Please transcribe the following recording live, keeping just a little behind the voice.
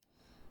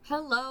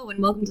Hello and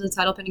welcome to the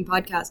Title Pending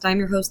Podcast. I'm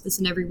your host this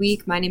and every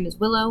week. My name is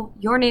Willow.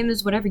 Your name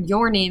is whatever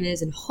your name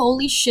is, and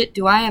holy shit,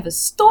 do I have a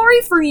story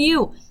for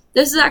you!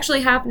 This is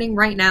actually happening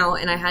right now,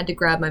 and I had to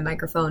grab my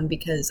microphone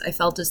because I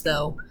felt as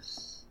though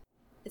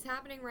it's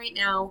happening right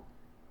now.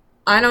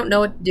 I don't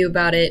know what to do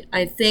about it.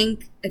 I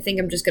think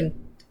I'm just gonna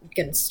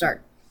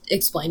start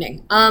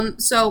explaining.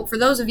 So for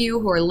those of you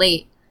who are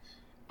late,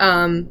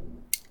 and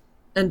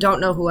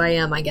don't know who I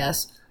am, I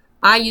guess.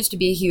 I used to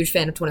be a huge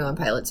fan of 21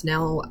 Pilots.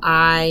 Now,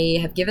 I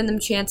have given them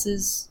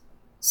chances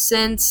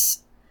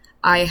since.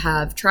 I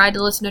have tried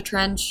to listen to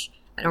Trench.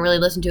 I don't really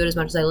listen to it as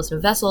much as I listen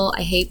to Vessel.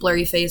 I hate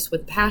Blurryface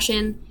with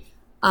passion.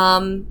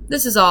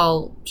 This is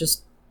all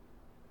just,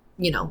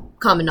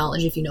 common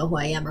knowledge if you know who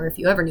I am or if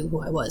you ever knew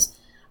who I was.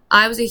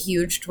 I was a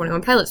huge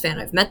 21 Pilots fan.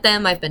 I've met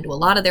them. I've been to a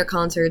lot of their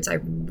concerts. I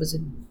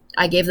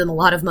gave them a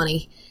lot of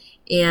money.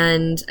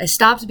 And I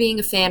stopped being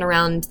a fan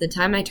around the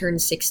time I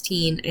turned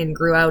 16 and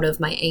grew out of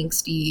my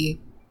angsty,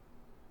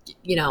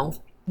 no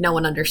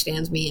one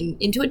understands me,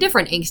 and into a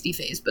different angsty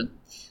phase, but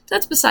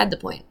that's beside the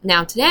point.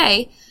 Now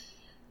today,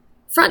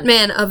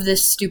 frontman of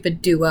this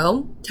stupid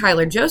duo,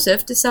 Tyler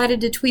Joseph,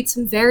 decided to tweet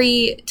some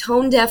very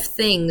tone-deaf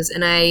things,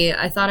 and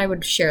I thought I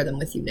would share them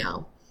with you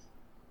now.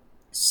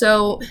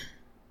 So,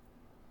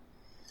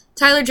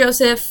 Tyler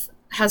Joseph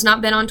has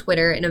not been on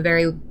Twitter in a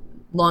very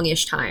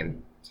longish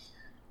time.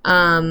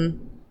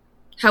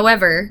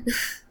 However,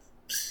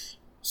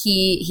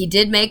 he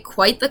did make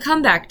quite the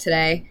comeback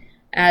today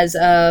as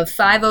of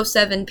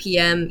 5:07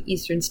 p.m.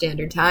 Eastern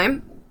Standard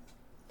Time,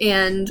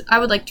 and I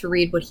would like to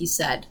read what he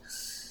said.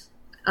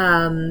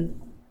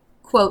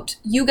 Quote,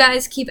 "You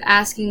guys keep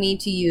asking me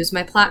to use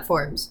my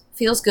platforms.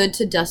 Feels good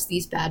to dust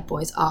these bad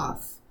boys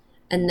off."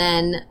 And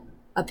then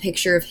a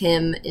picture of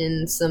him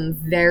in some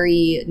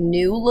very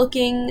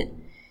new-looking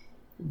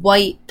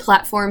white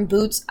platform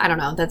boots. I don't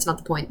know, that's not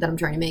the point that I'm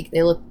trying to make.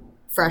 They look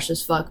fresh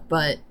as fuck,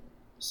 but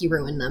he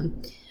ruined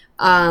them.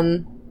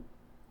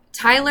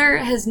 Tyler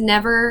has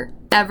never,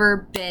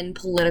 ever been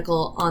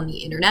political on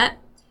the internet,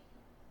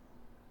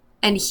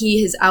 and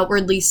he has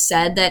outwardly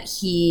said that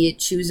he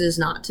chooses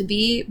not to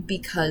be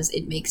because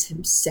it makes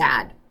him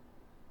sad.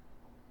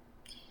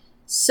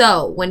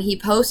 So, when he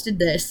posted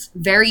this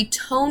very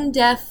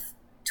tone-deaf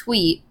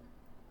tweet,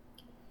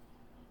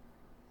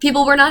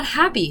 people were not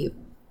happy.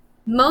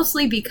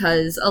 Mostly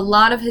because a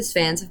lot of his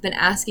fans have been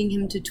asking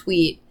him to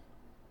tweet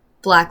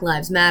Black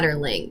Lives Matter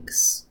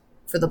links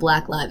for the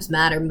Black Lives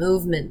Matter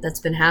movement that's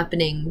been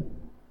happening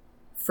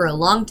for a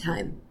long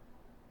time.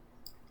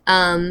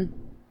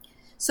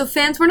 So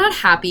fans were not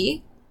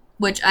happy,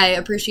 which I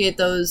appreciate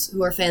those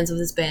who are fans of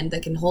this band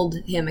that can hold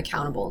him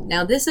accountable.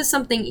 Now, this is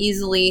something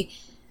easily,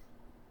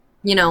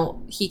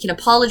 he can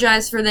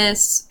apologize for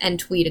this and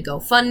tweet a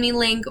GoFundMe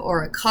link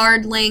or a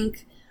card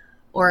link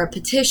or a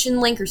petition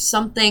link or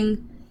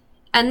something.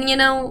 And,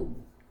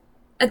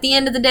 at the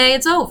end of the day,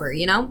 it's over,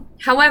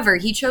 However,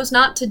 he chose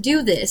not to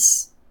do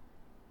this,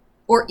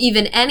 or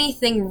even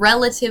anything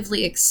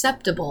relatively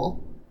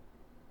acceptable,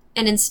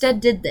 and instead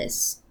did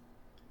this.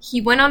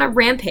 He went on a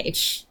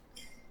rampage.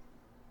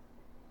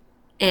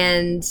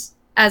 And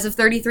as of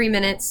 33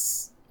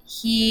 minutes,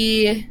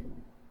 he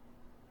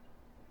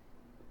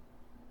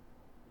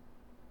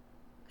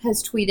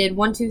has tweeted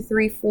 1, 2,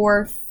 3,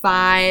 4,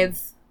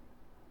 5,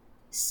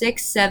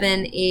 6,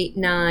 7, 8,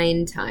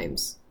 9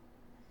 times.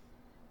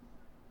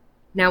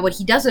 Now, what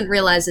he doesn't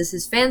realize is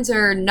his fans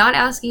are not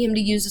asking him to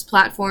use his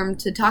platform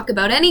to talk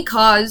about any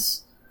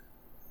cause.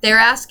 They're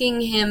asking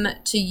him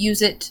to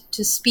use it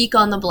to speak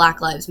on the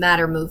Black Lives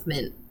Matter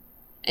movement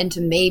and to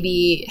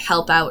maybe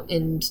help out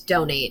and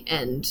donate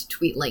and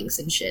tweet links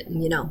and shit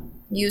and,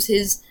 use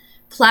his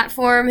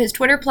platform, his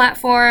Twitter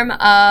platform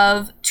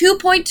of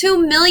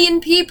 2.2 million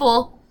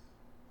people,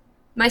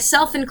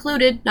 myself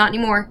included, not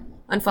anymore,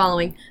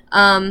 unfollowing.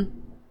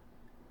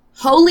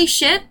 Holy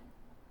shit.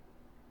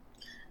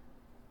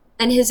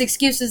 And his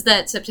excuse is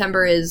that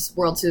September is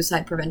World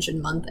Suicide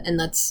Prevention Month, and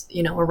that's,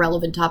 a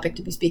relevant topic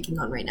to be speaking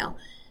on right now.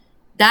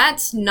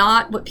 That's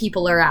not what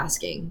people are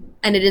asking.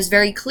 And it is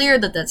very clear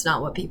that that's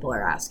not what people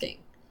are asking.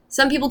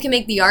 Some people can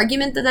make the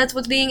argument that that's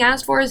what's being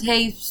asked for is,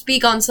 hey,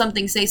 speak on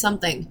something, say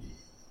something.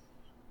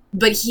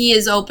 But he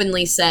has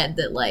openly said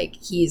that,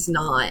 he's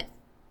not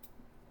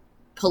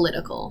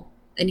political.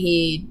 And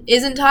he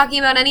isn't talking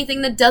about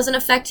anything that doesn't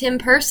affect him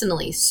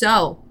personally.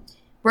 So,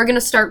 we're going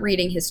to start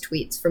reading his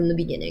tweets from the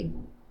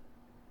beginning.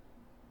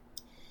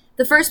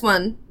 The first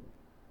one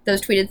that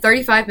was tweeted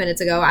 35 minutes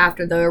ago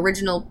after the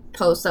original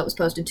post that was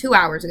posted 2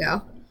 hours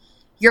ago.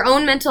 Your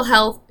own mental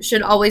health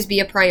should always be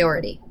a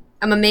priority.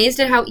 I'm amazed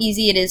at how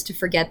easy it is to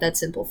forget that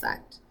simple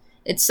fact.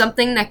 It's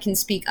something that can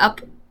sneak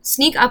up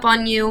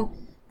on you,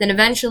 then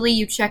eventually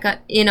you check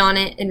in on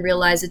it and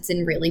realize it's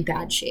in really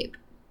bad shape.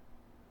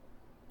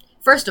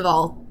 First of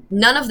all,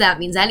 none of that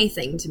means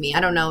anything to me.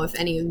 I don't know if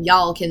any of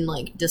y'all can,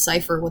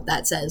 decipher what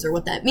that says or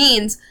what that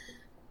means,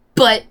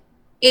 but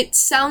it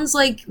sounds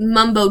like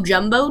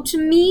mumbo-jumbo to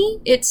me.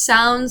 It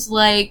sounds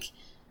like,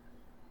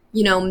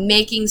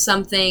 pulling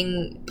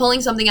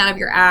something out of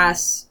your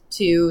ass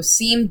to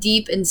seem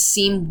deep and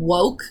seem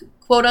woke,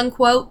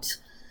 quote-unquote.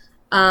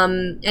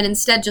 and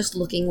instead just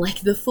looking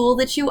like the fool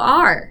that you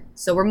are.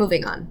 So we're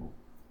moving on.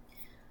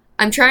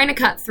 I'm trying to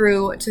cut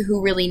through to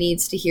who really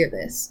needs to hear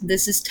this.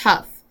 This is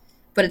tough,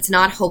 but it's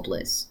not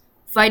hopeless.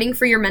 Fighting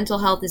for your mental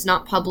health is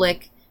not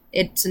public.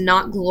 It's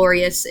not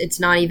glorious. It's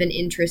not even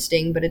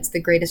interesting, but it's the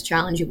greatest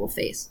challenge you will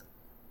face.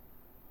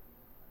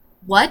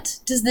 What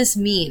does this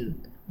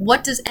mean?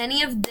 What does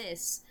any of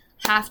this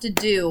have to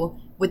do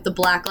with the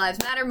Black Lives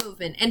Matter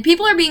movement? And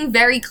people are being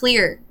very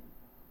clear,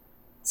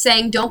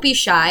 saying don't be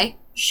shy.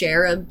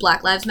 Share a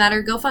Black Lives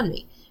Matter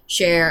GoFundMe.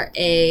 Share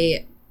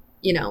a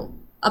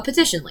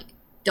petition link.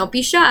 Don't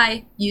be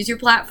shy. Use your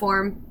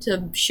platform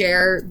to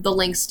share the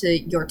links to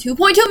your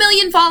 2.2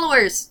 million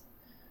followers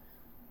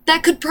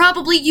that could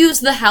probably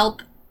use the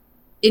help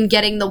in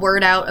getting the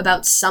word out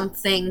about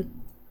something.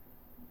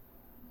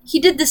 He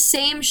did the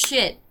same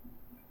shit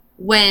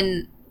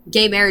when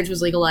gay marriage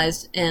was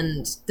legalized,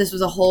 and this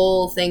was a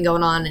whole thing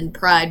going on, and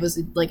Pride was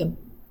like a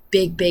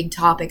big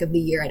topic of the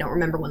year. I don't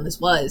remember when this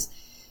was.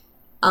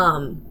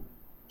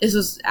 This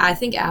was, I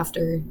think,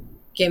 after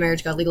gay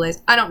marriage got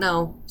legalized. I don't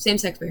know.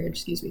 Same-sex marriage,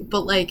 excuse me.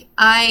 But, like,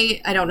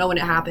 I don't know when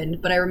it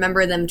happened, but I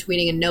remember them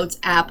tweeting a Notes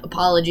app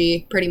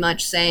apology, pretty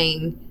much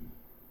saying,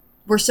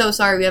 we're so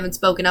sorry we haven't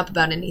spoken up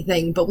about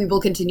anything, but we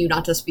will continue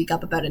not to speak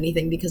up about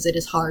anything because it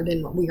is hard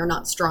and we are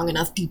not strong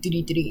enough.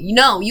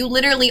 No, you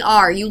literally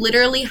are. You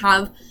literally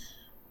have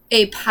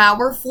a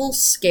powerful,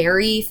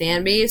 scary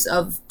fan base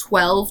of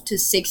 12 to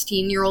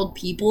 16-year-old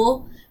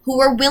people who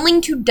are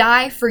willing to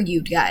die for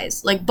you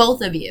guys, like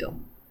both of you.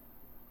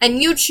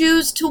 And you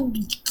choose to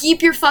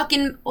keep your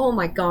fucking... Oh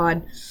my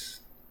god.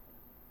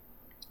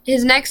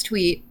 His next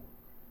tweet,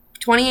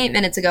 28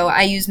 minutes ago,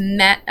 I use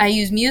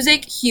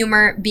music,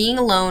 humor, being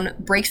alone,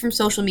 breaks from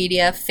social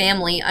media,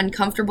 family,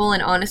 uncomfortable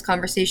and honest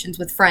conversations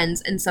with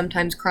friends, and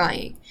sometimes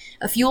crying.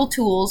 A few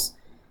tools,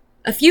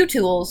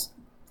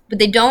 but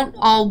they don't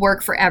all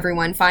work for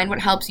everyone. Find what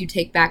helps you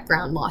take back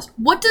ground lost.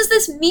 What does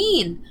this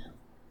mean?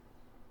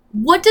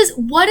 What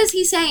is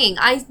he saying?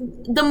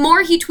 The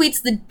more he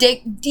tweets, the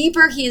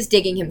deeper he is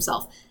digging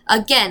himself.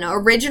 Again,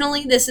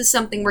 originally this is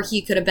something where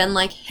he could have been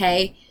like,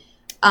 hey,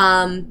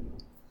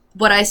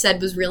 what I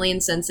said was really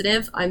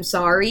insensitive. I'm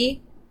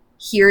sorry.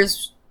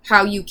 Here's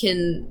how you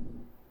can...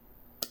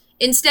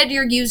 Instead,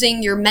 you're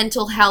using your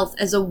mental health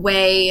as a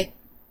way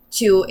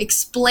to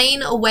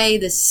explain away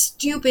the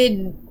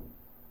stupid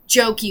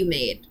joke you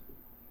made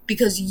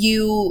because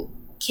you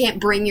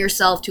can't bring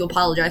yourself to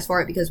apologize for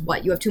it because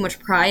what? You have too much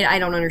pride? I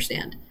don't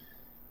understand.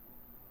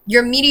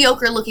 You're a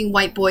mediocre-looking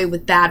white boy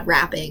with bad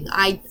rapping.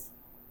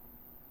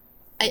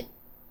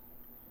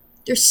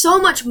 There's so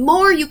much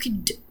more you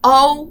could do.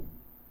 Oh,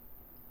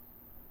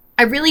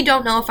 I really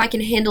don't know if I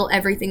can handle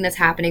everything that's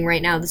happening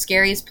right now. The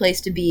scariest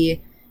place to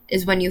be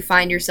is when you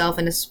find yourself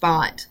in a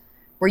spot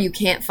where you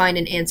can't find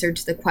an answer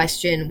to the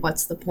question,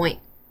 what's the point?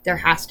 There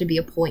has to be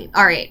a point.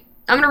 All right,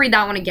 I'm going to read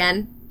that one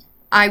again.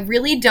 I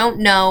really don't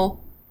know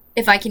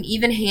if I can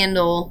even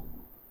handle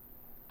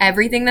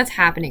everything that's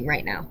happening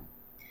right now.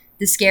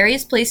 The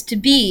scariest place to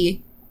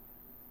be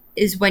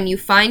is when you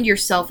find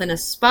yourself in a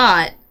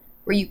spot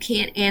where you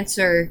can't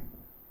answer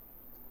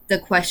the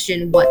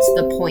question, what's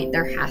the point?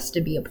 There has to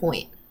be a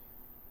point.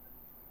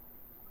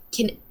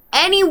 Can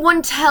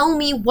anyone tell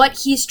me what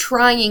he's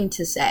trying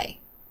to say?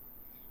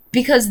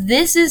 Because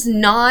this is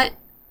not...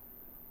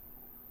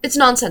 It's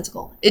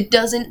nonsensical. It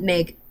doesn't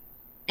make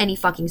any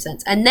fucking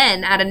sense. And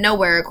then, out of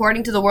nowhere,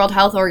 according to the World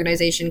Health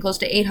Organization, close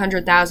to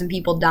 800,000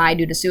 people die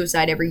due to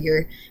suicide every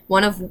year,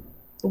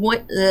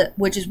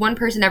 which is one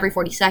person every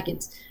 40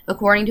 seconds.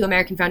 According to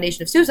American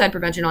Foundation of Suicide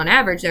Prevention, on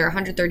average, there are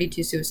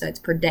 132 suicides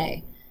per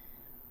day.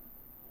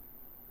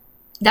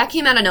 That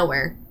came out of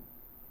nowhere.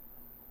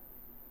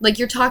 Like,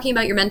 you're talking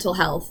about your mental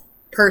health,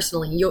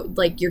 personally.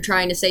 You're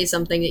trying to say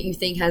something that you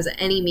think has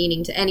any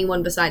meaning to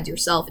anyone besides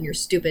yourself and your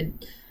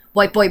stupid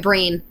white boy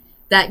brain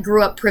that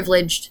grew up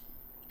privileged,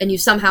 and you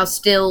somehow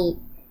still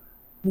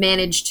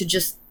manage to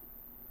just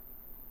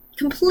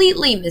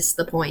completely miss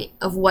the point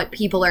of what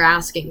people are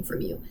asking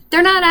from you.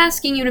 They're not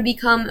asking you to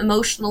become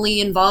emotionally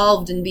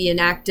involved and be an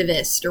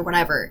activist or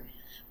whatever.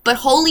 But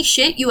holy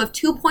shit, you have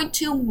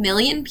 2.2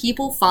 million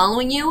people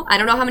following you. I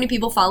don't know how many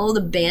people follow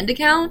the band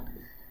account.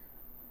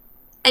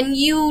 And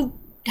you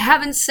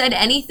haven't said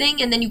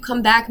anything, and then you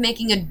come back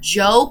making a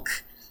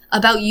joke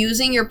about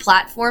using your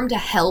platform to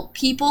help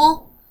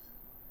people.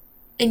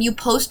 And you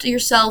post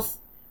yourself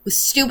with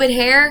stupid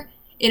hair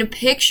in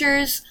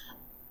pictures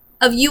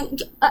of you.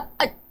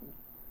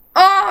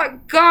 Oh,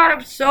 God,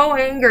 I'm so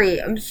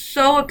angry. I'm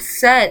so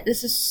upset.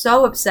 This is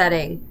so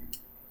upsetting.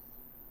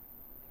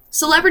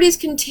 Celebrities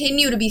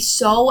continue to be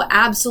so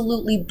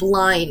absolutely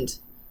blind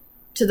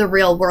to the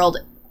real world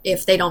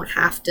if they don't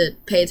have to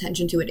pay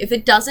attention to it. If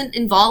it doesn't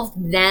involve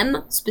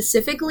them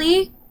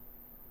specifically,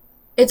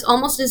 it's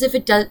almost as if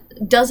it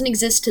doesn't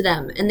exist to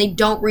them, and they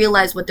don't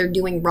realize what they're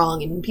doing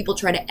wrong, and when people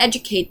try to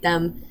educate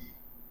them,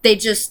 they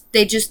just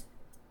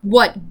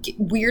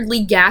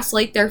weirdly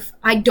gaslight their...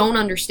 I don't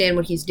understand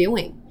what he's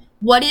doing.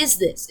 What is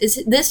this?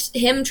 Is this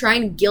him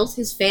trying to guilt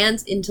his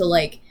fans into,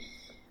 like,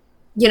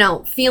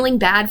 feeling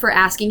bad for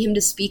asking him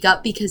to speak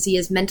up because he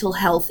has mental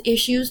health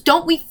issues.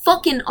 Don't we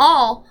fucking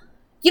all?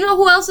 You know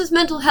who else has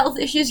mental health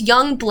issues?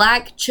 Young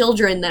black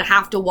children that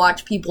have to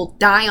watch people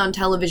die on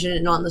television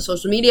and on the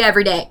social media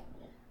every day.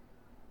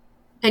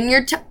 And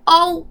you're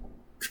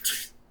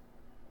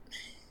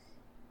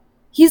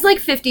he's like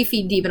 50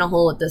 feet deep in a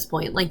hole at this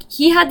point. Like,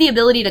 he had the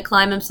ability to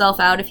climb himself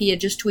out if he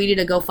had just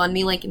tweeted a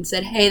GoFundMe link and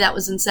said, hey, that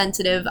was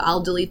insensitive,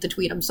 I'll delete the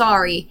tweet, I'm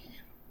sorry.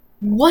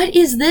 What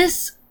is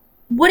this?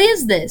 What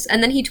is this?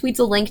 And then he tweets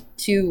a link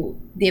to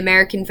the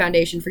American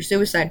Foundation for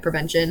Suicide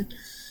Prevention,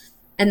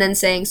 and then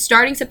saying,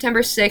 starting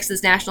September 6th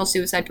is National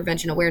Suicide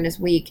Prevention Awareness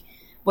Week.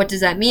 What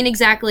does that mean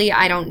exactly?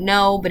 I don't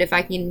know, but if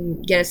I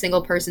can get a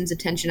single person's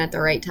attention at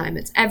the right time,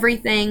 it's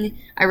everything.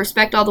 I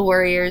respect all the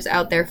warriors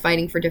out there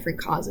fighting for different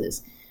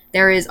causes.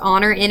 There is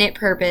honor in it,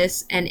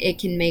 purpose, and it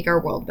can make our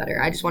world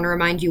better. I just want to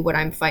remind you what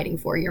I'm fighting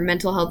for. Your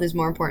mental health is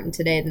more important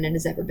today than it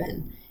has ever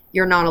been.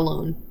 You're not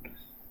alone.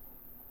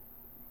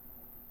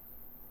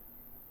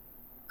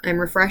 I'm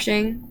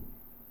refreshing.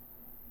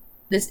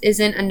 This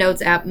isn't a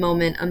Notes app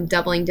moment. I'm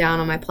doubling down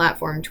on my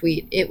platform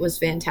tweet. It was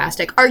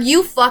fantastic. Are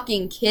you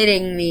fucking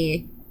kidding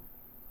me?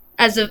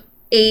 As of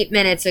 8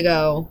 minutes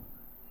ago.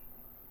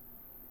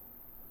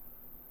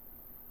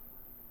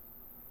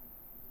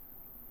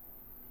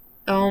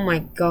 Oh my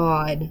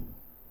god.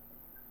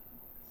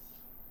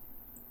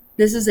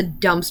 This is a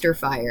dumpster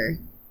fire.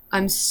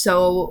 I'm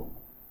so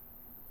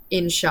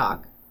in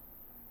shock.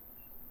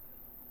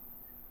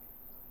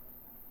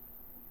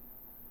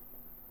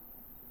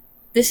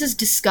 This is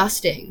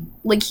disgusting.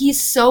 Like,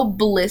 he's so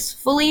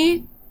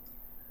blissfully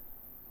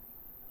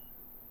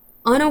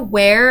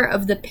unaware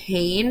of the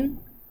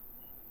pain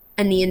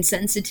and the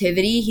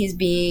insensitivity he's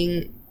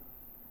being...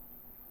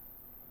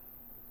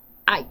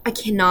 I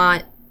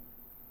cannot...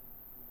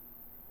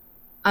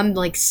 I'm,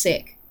 like,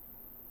 sick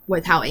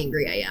with how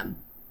angry I am.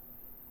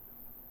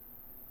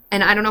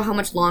 And I don't know how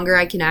much longer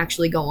I can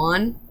actually go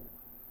on.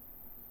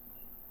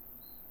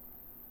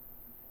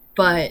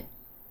 But...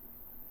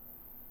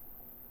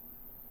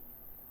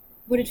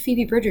 what did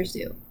Phoebe Bridgers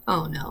do?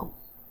 Oh, no.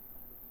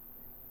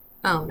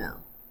 Oh, no.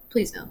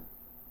 Please, no.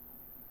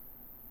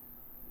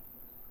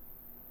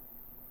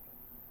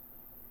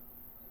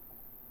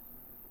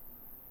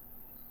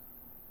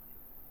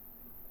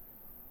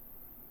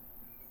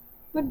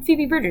 What did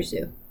Phoebe Bridgers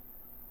do?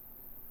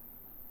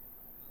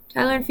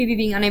 Tyler and Phoebe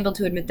being unable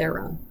to admit they're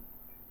wrong.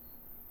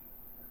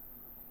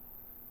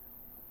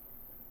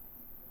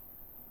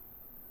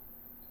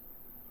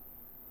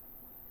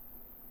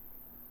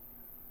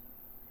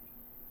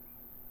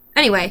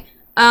 Anyway,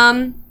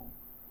 the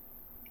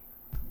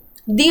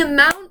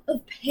amount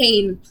of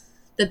pain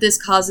that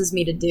this causes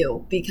me to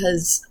do,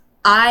 because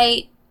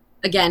I,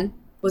 again,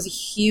 was a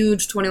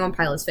huge 21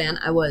 Pilots fan.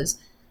 I was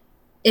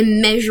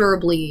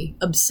immeasurably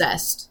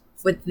obsessed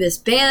with this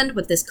band,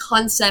 with this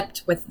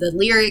concept, with the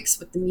lyrics,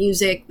 with the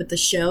music, with the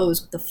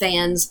shows, with the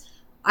fans.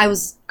 I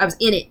was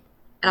in it,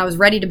 and I was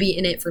ready to be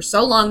in it for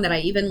so long that I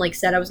even,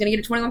 said I was going to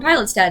get a 21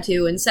 Pilots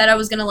tattoo, and said I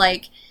was going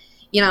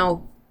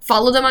to,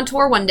 follow them on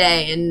tour one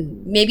day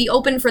and maybe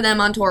open for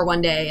them on tour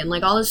one day and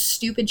all this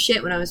stupid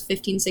shit when I was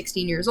 15,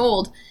 16 years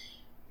old.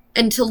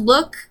 And to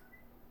look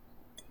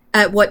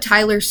at what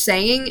Tyler's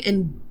saying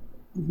and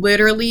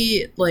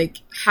literally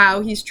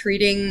how he's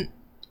treating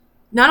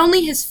not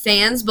only his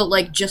fans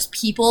but just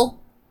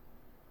people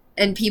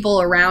and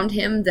people around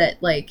him that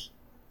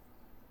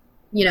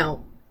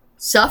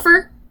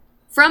suffer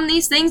from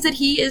these things that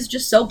he is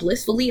just so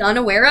blissfully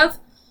unaware of.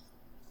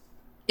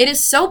 It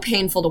is so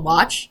painful to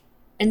watch.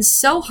 And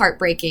so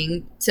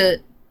heartbreaking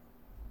to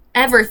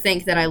ever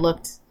think that I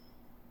looked...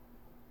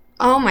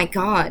 Oh my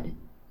god.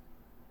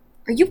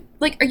 Are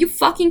you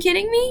fucking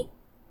kidding me?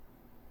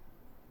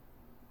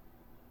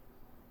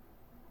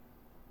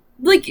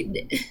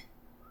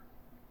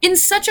 In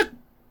such a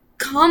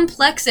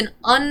complex and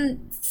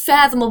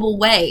unfathomable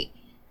way,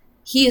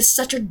 he is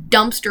such a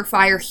dumpster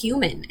fire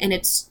human, and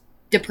it's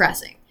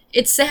depressing.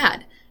 It's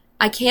sad.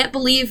 I can't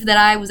believe that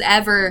I was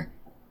ever,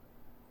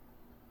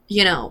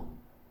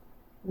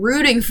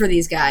 rooting for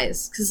these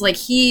guys, because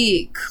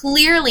he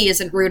clearly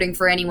isn't rooting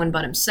for anyone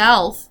but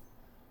himself.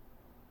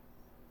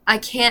 I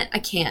can't.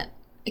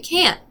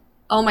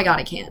 Oh my god,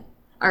 I can't.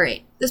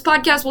 Alright, this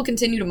podcast will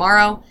continue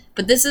tomorrow,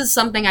 but this is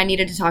something I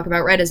needed to talk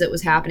about right as it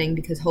was happening,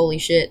 because holy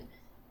shit,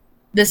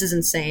 this is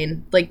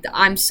insane.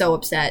 I'm so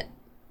upset.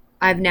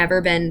 I've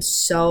never been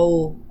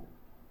so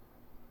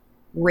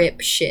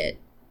rip shit.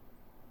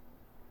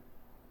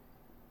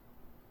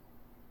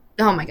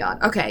 Oh my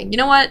god. Okay, you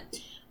know what?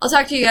 I'll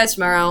talk to you guys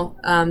tomorrow.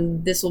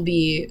 This will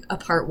be a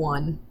part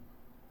 1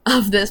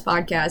 of this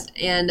podcast.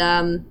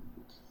 And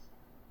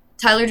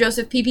Tyler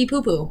Joseph pee pee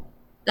poo poo.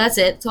 That's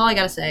it. That's all I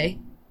gotta say.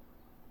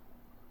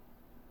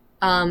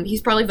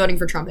 He's probably voting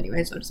for Trump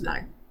anyway, so it doesn't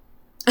matter.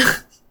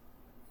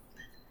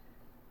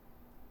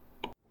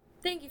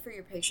 Thank you for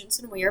your patience,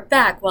 and we are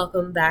back.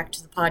 Welcome back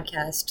to the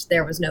podcast.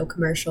 There was no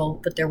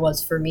commercial, but there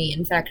was for me.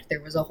 In fact,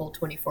 there was a whole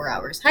 24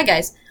 hours. Hi,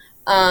 guys.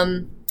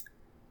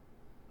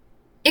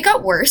 It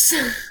got worse.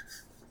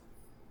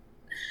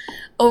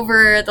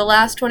 over the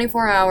last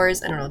 24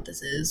 hours, I don't know what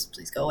this is,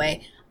 please go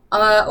away.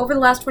 Over the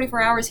last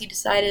 24 hours, he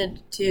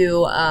decided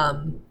to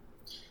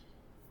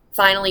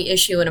finally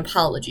issue an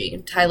apology.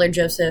 Tyler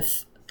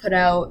Joseph put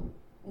out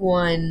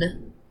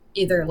one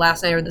either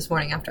last night or this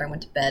morning after I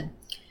went to bed.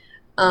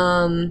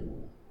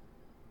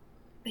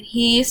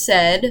 He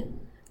said,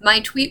 "My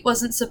tweet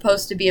wasn't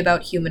supposed to be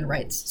about human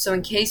rights, so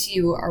in case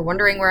you are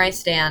wondering where I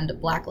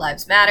stand, Black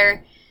Lives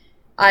Matter.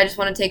 I just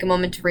want to take a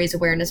moment to raise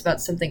awareness about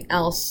something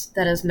else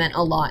that has meant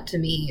a lot to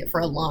me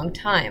for a long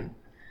time.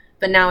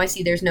 But now I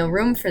see there's no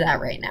room for that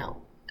right now.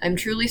 I'm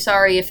truly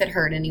sorry if it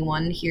hurt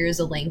anyone. Here's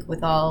a link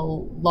with a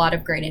lot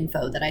of great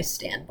info that I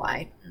stand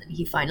by." And then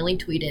he finally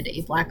tweeted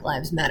a Black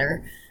Lives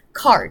Matter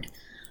card.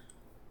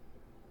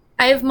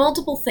 I have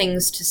multiple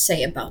things to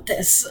say about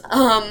this.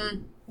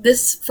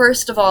 This,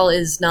 first of all,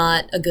 is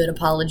not a good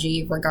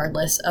apology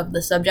regardless of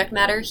the subject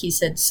matter. He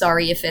said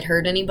sorry if it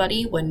hurt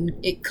anybody when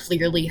it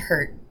clearly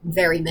hurt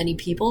very many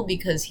people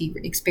because he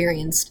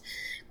experienced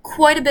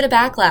quite a bit of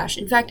backlash.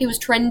 In fact, he was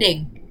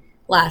trending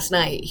last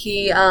night.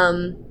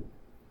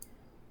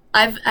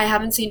 I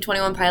haven't seen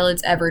 21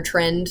 Pilots ever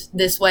trend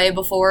this way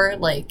before,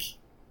 like,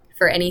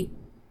 for any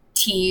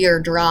tea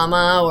or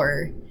drama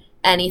or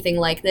anything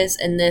like this,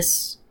 and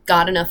this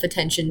got enough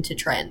attention to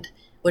trend,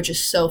 which is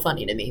so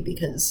funny to me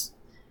because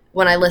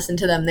when I listened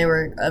to them, they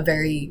were a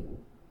very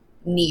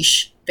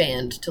niche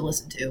band to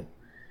listen to.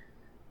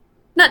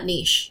 Not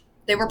niche.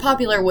 They were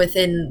popular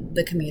within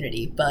the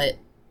community, but,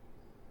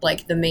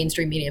 like, the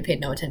mainstream media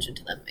paid no attention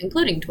to them,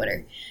 including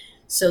Twitter.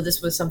 So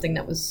this was something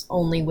that was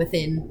only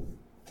within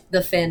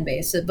the fan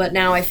base. But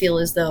now I feel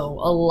as though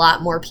a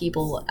lot more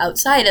people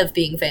outside of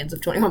being fans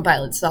of 21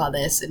 Pilots saw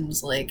this and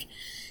was like,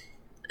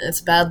 it's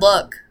a bad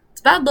look.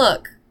 It's a bad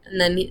look. And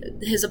then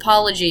his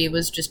apology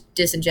was just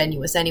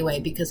disingenuous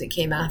anyway because it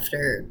came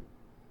after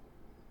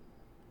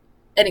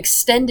an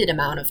extended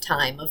amount of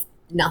time of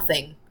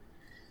nothing.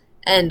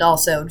 And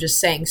also just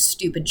saying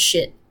stupid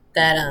shit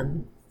that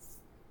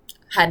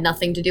had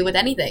nothing to do with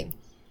anything.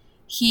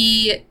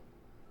 He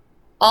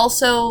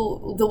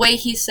also, the way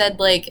he said,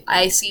 like,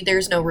 I see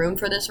there's no room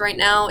for this right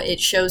now, it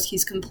shows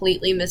he's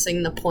completely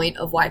missing the point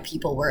of why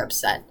people were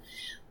upset.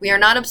 We are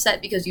not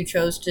upset because you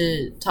chose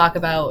to talk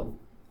about,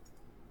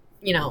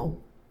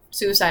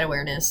 suicide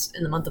awareness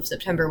in the month of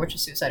September, which is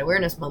Suicide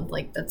Awareness Month.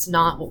 Like, that's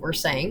not what we're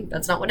saying.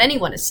 That's not what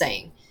anyone is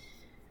saying.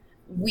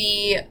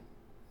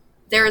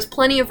 There is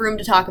plenty of room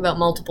to talk about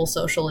multiple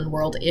social and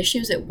world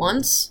issues at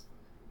once.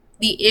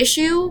 The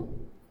issue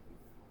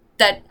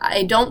that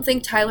I don't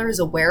think Tyler is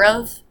aware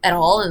of at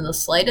all in the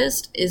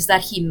slightest is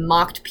that he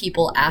mocked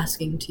people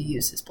asking to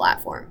use his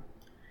platform.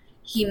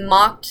 He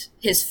mocked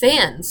his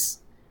fans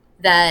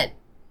that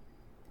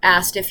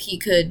asked if he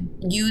could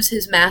use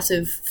his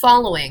massive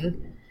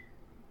following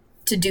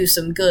to do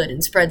some good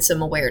and spread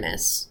some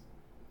awareness.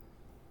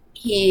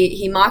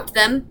 He mocked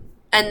them,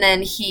 and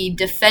then he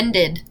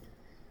defended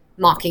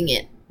mocking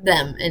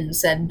them and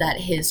said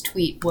that his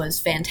tweet was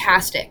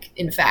fantastic,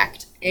 in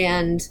fact.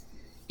 And,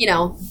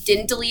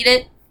 didn't delete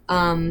it.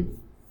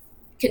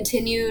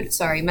 Continued.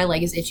 Sorry, my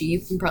leg is itchy.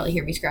 You can probably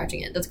hear me scratching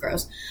it. That's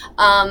gross.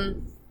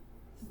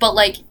 But,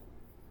 like,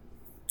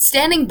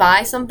 standing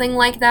by something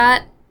like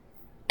that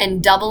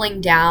and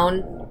doubling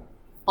down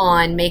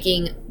on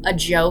making a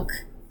joke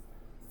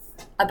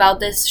about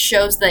this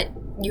shows that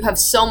you have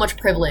so much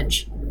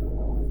privilege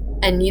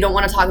and you don't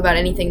want to talk about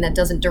anything that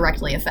doesn't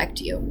directly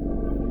affect you.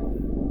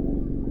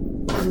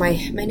 My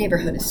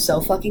neighborhood is so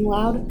fucking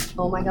loud.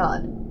 Oh my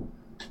god.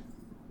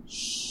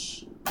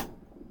 Shh.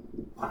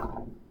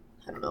 I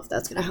don't know if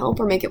that's gonna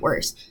help or make it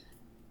worse.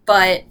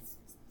 But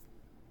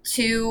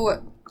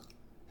to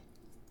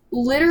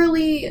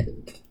literally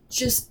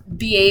just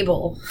be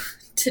able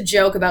to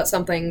joke about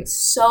something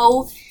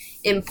so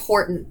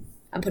important.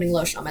 I'm putting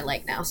lotion on my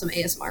leg now, some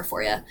ASMR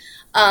for you.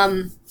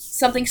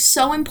 Something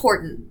so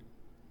important,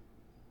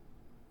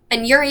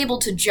 and you're able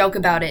to joke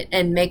about it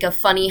and make a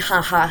funny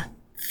haha,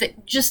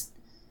 just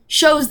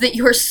shows that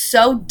you're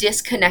so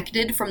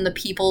disconnected from the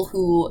people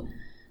who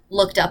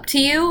looked up to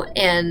you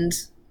and,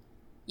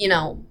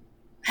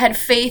 had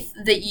faith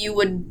that you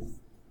would,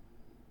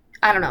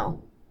 I don't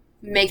know,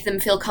 make them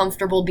feel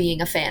comfortable being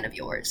a fan of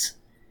yours.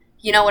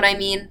 You know what I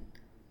mean?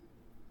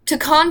 To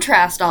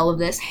contrast all of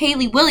this,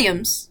 Hayley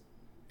Williams,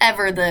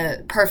 ever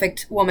the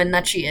perfect woman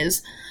that she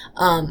is,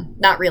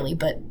 not really,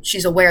 but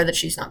she's aware that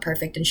she's not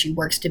perfect and she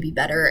works to be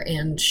better,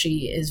 and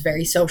she is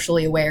very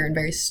socially aware and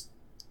very,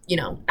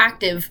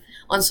 active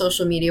on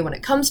social media when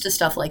it comes to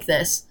stuff like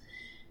this.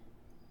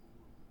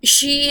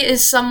 She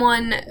is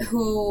someone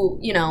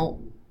who,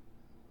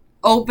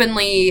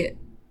 openly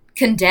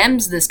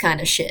condemns this kind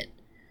of shit.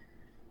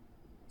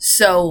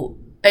 So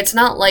it's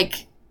not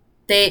like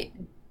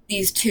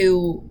these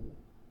two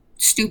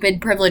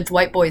stupid privileged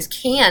white boys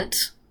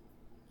can't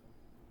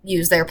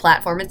use their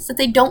platform. It's that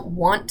they don't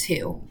want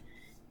to.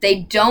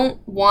 They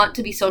don't want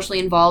to be socially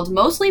involved,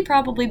 mostly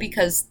probably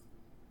because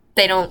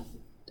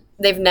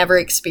they've never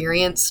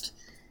experienced,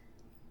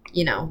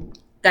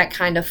 that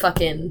kind of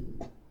fucking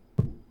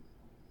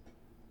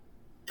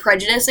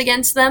prejudice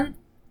against them.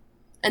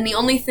 And the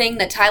only thing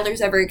that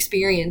Tyler's ever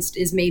experienced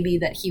is maybe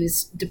that he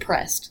was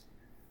depressed.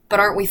 But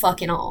aren't we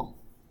fucking all?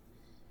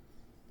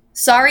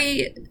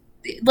 Sorry,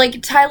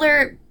 like,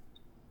 Tyler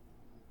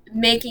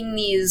making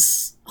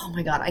these... Oh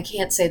my god, I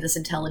can't say this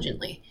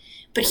intelligently.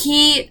 But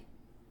he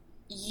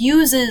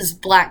uses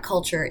black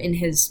culture in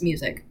his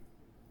music.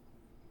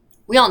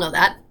 We all know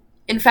that.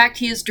 In fact,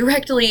 he is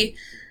directly,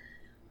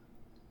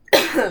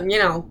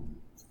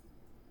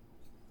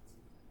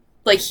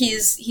 like,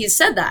 he's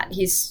said that.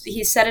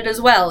 He's said it as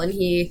well, and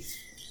he...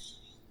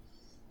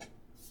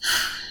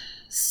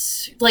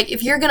 Like,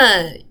 if you're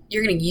gonna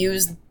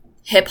use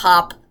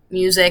hip-hop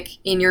music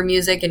in your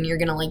music, and you're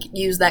gonna, like,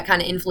 use that kind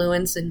of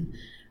influence, and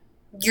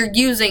you're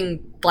using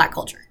black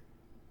culture.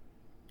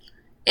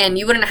 And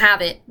you wouldn't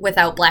have it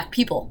without black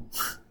people.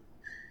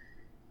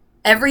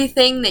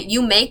 Everything that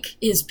you make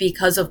is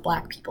because of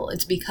black people.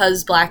 It's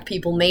because black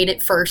people made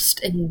it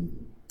first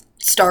and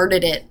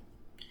started it.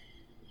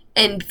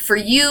 And for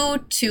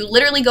you to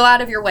literally go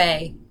out of your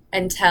way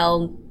and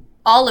tell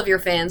all of your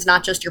fans,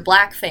 not just your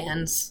black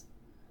fans,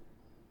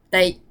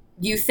 that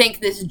you think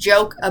this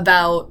joke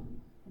about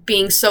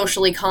being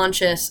socially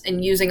conscious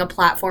and using a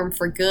platform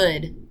for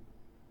good,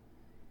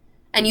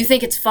 and you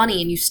think it's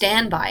funny and you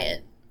stand by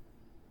it,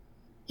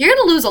 you're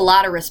gonna lose a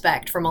lot of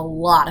respect from a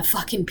lot of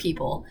fucking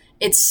people.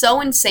 It's so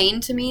insane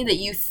to me that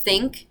you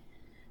think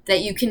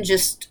that you can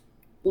just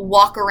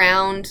walk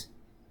around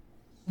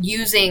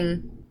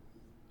using,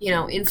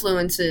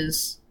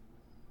 influences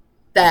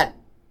that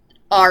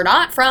are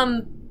not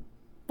from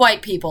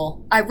white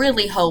people. I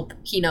really hope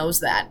he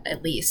knows that,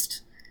 at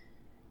least.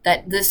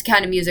 That this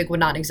kind of music would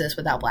not exist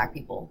without black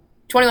people.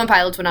 21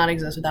 Pilots would not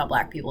exist without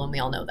black people, and we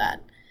all know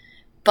that.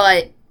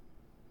 But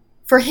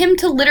for him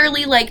to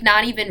literally, like,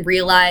 not even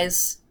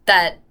realize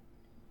that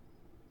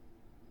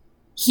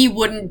he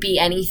wouldn't be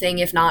anything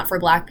if not for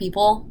black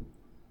people,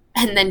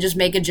 and then just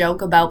make a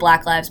joke about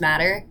Black Lives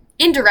Matter,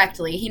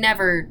 indirectly, he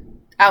never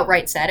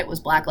outright said it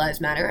was Black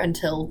Lives Matter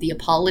until the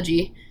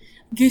apology.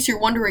 In case you're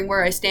wondering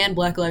where I stand,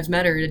 Black Lives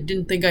Matter, I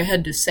didn't think I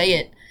had to say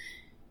it.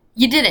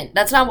 You didn't.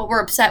 That's not what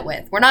we're upset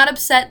with. We're not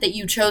upset that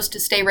you chose to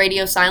stay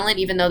radio silent,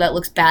 even though that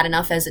looks bad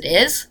enough as it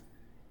is.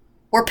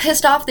 We're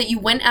pissed off that you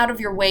went out of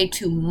your way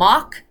to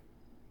mock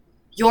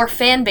your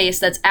fan base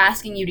that's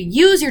asking you to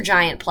use your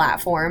giant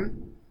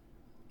platform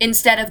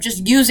instead of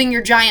just using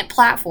your giant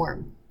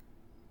platform.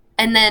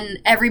 And then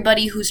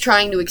everybody who's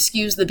trying to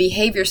excuse the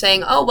behavior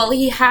saying, oh, well,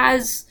 he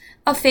has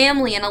a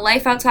family and a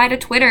life outside of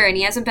Twitter and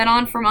he hasn't been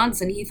on for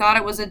months and he thought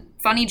it was a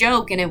funny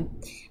joke and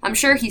I'm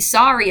sure he's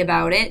sorry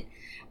about it.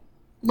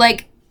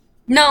 Like,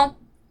 no.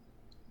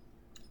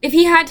 If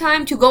he had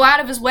time to go out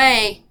of his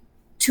way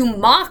to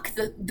mock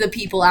the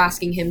people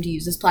asking him to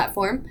use his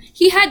platform,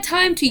 he had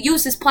time to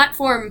use his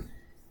platform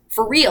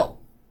for real.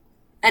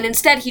 And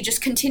instead, he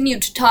just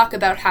continued to talk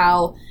about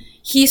how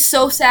he's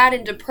so sad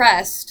and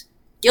depressed,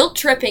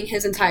 guilt-tripping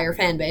his entire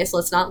fan base,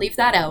 let's not leave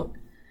that out,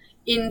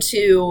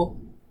 into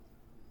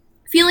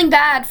feeling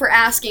bad for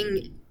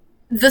asking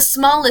the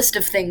smallest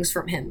of things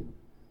from him.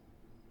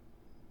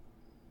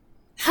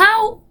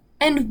 How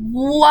and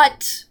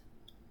what?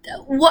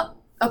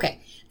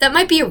 Okay, that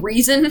might be a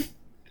reason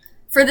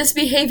for this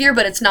behavior,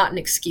 but it's not an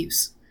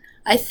excuse.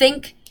 I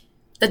think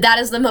that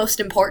is the most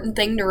important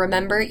thing to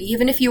remember.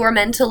 Even if you are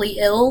mentally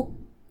ill,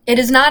 it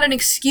is not an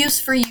excuse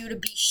for you to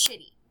be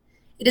shitty.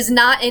 It is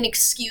not an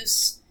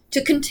excuse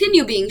to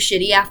continue being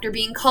shitty after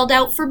being called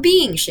out for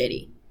being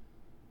shitty.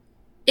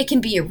 It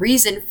can be a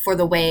reason for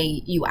the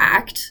way you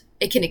act.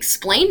 It can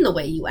explain the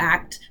way you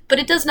act, but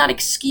it does not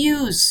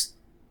excuse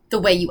the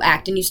way you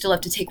act, and you still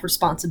have to take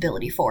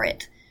responsibility for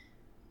it.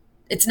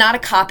 It's not a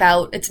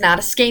cop-out. It's not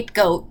a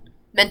scapegoat.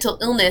 Mental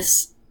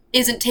illness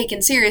isn't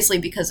taken seriously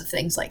because of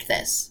things like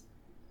this.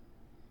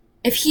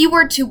 If he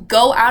were to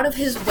go out of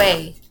his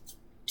way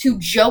to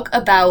joke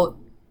about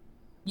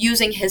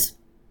using his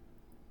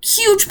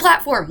huge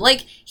platform,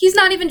 like, he's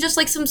not even just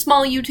like some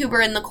small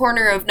YouTuber in the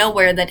corner of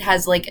nowhere that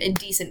has like a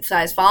decent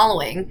sized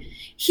following.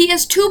 He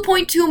has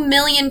 2.2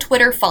 million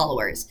Twitter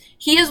followers.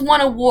 He has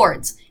won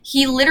awards.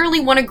 He literally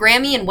won a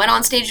Grammy and went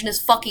on stage in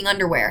his fucking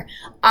underwear.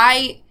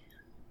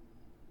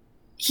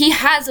 He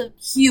has a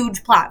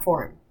huge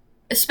platform,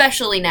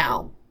 especially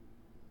now.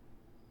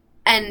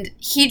 And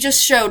he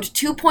just showed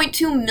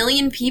 2.2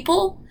 million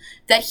people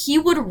that he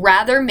would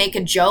rather make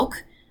a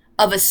joke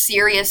of a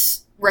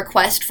serious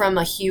request from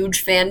a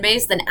huge fan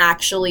base than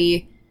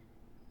actually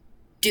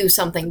do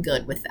something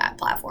good with that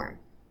platform.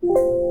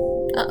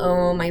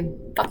 Uh-oh, my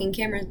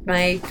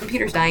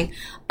computer's dying.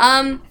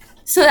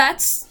 So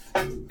that's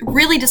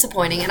really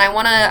disappointing, and I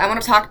wanna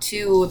talk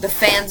to the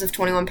fans of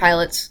 21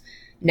 Pilots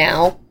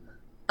now,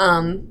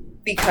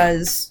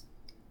 because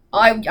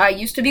I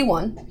used to be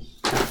one.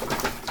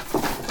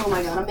 Oh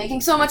my god, I'm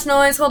making so much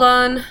noise, hold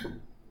on.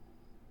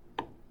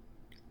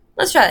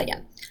 Let's try that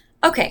again.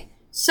 Okay,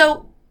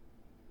 so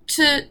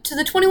to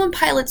the 21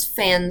 Pilots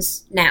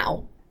fans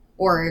now,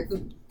 or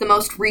the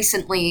most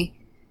recently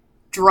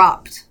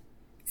dropped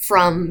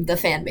from the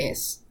fan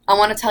base, I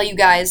want to tell you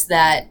guys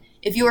that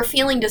If you are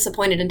feeling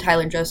disappointed in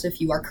Tyler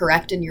Joseph, you are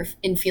correct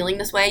in feeling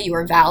this way. You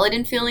are valid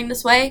in feeling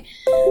this way.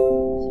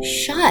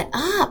 Shut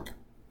up.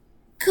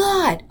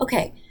 God.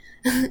 Okay.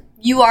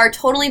 You are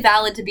totally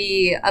valid to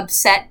be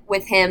upset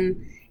with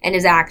him and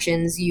his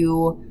actions.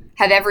 You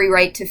have every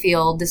right to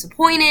feel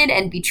disappointed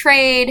and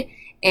betrayed.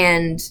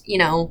 And, you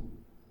know,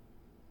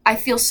 I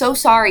feel so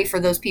sorry for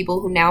those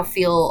people who now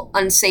feel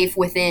unsafe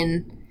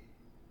within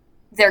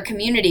their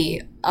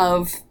community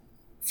of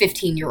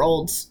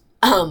 15-year-olds.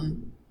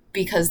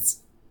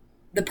 Because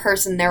the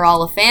person they're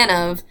all a fan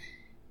of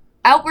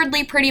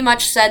outwardly pretty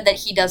much said that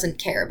he doesn't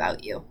care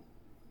about you.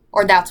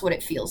 Or that's what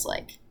it feels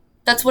like.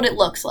 That's what it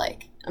looks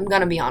like. I'm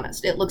gonna be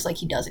honest. It looks like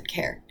he doesn't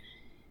care.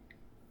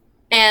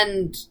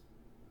 And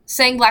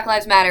saying Black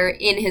Lives Matter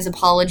in his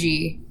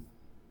apology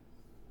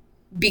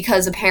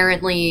because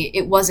apparently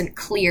it wasn't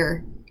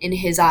clear in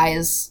his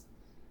eyes,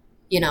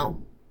 you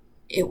know,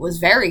 it was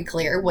very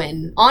clear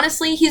when,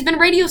 honestly, he's been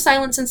radio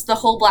silent since the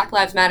whole Black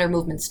Lives Matter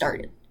movement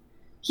started.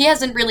 He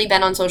hasn't really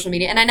been on social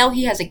media, and I know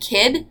he has a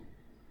kid,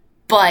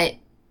 but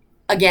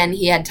again,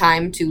 he had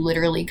time to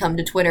literally come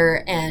to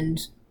Twitter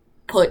and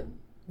put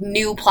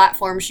new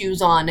platform shoes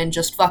on and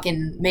just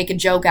fucking make a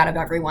joke out of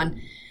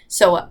everyone.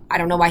 So I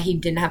don't know why he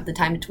didn't have the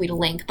time to tweet a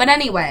link. But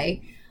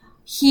anyway,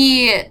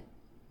 he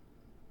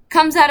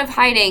comes out of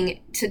hiding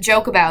to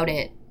joke about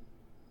it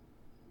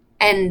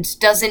and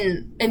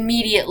doesn't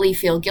immediately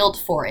feel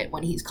guilt for it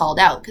when he's called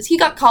out, because he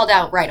got called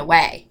out right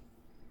away.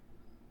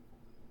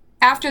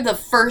 After the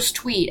first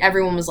tweet,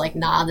 everyone was like,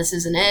 nah, this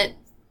isn't it.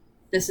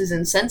 This is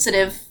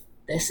insensitive.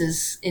 This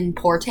is in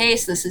poor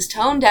taste. This is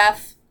tone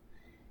deaf.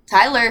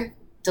 Tyler,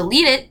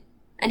 delete it.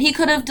 And he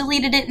could have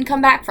deleted it and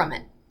come back from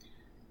it.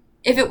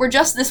 If it were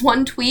just this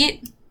one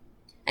tweet,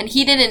 and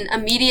he didn't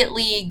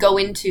immediately go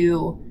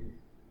into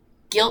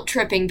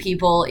guilt-tripping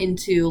people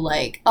into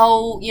like,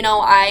 oh, you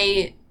know,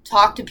 I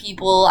talk to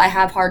people, I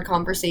have hard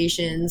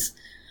conversations,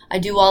 I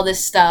do all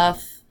this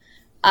stuff,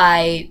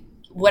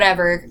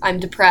 whatever, I'm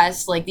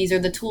depressed, like, these are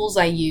the tools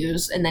I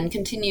use, and then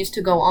continues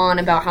to go on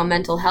about how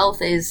mental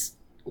health is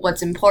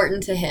what's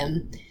important to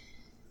him,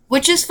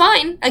 which is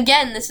fine.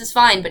 Again, this is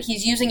fine, but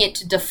he's using it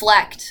to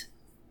deflect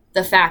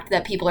the fact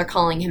that people are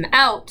calling him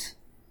out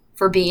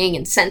for being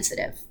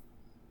insensitive.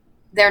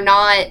 We're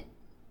not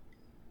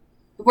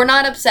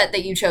upset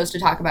that you chose to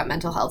talk about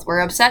mental health.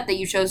 We're upset that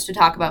you chose to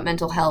talk about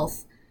mental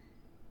health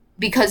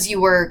because you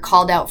were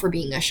called out for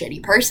being a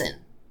shitty person.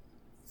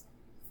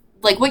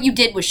 Like, what you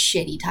did was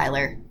shitty,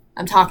 Tyler.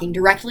 I'm talking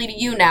directly to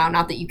you now,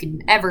 not that you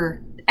can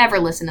ever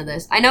listen to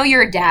this. I know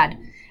you're a dad,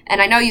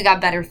 and I know you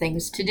got better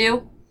things to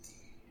do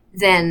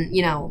than,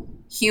 you know,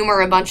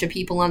 humor a bunch of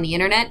people on the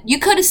internet. You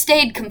could have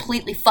stayed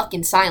completely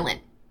fucking silent.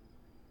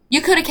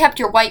 You could have kept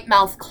your white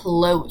mouth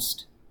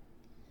closed.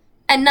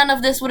 And none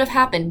of this would have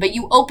happened, but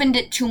you opened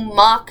it to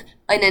mock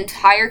an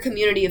entire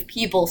community of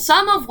people,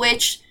 some of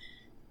which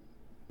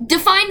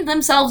defined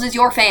themselves as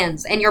your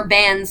fans and your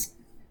band's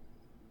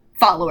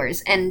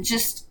followers, and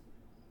just,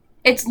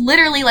 it's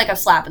literally like a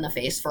slap in the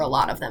face for a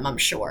lot of them, I'm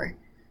sure.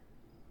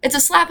 It's a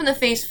slap in the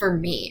face for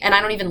me, and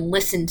I don't even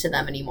listen to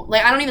them anymore.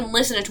 Like, I don't even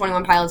listen to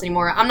 21 Pilots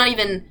anymore. I'm not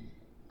even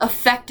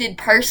affected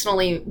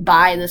personally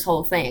by this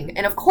whole thing.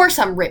 And of course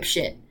I'm rip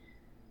shit,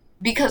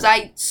 because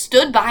I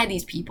stood by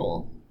these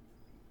people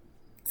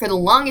for the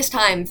longest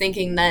time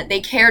thinking that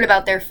they cared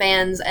about their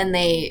fans and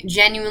they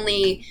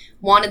genuinely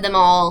wanted them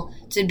all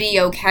to be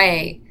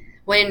okay,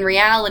 when in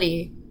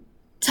reality,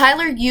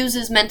 Tyler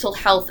uses mental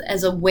health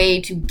as a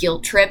way to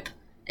guilt trip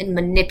and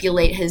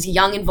manipulate his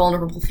young and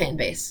vulnerable fan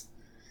base.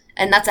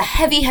 And that's a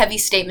heavy, heavy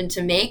statement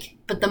to make,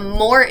 but the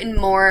more and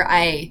more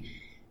I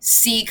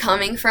see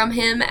coming from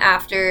him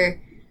after,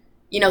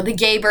 you know, the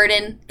gay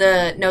burden,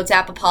 the Notes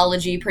app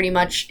apology pretty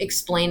much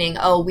explaining,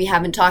 oh, we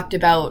haven't talked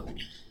about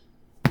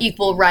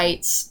equal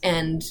rights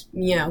and,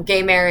 you know,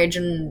 gay marriage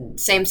and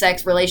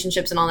same-sex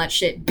relationships and all that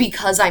shit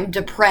because I'm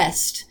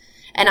depressed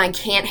and I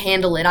can't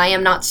handle it. I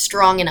am not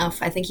strong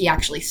enough. I think he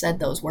actually said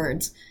those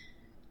words.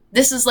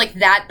 This is like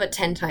that, but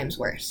 10 times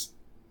worse.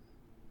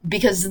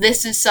 Because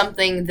this is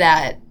something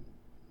that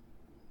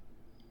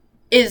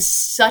is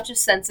such a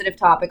sensitive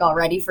topic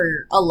already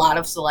for a lot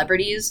of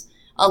celebrities.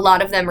 A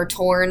lot of them are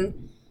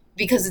torn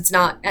because it's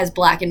not as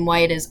black and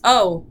white as,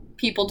 oh,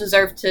 people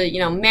deserve to, you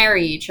know,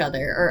 marry each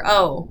other, or,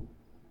 oh,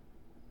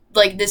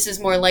 like, this is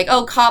more like,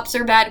 oh, cops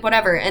are bad,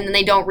 whatever, and then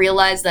they don't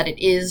realize that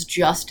it is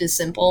just as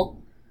simple.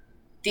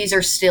 These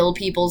are still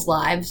people's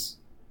lives.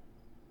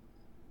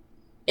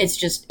 It's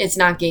just, it's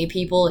not gay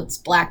people, it's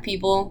black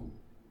people.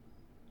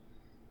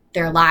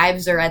 Their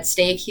lives are at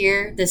stake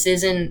here. This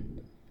isn't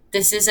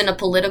a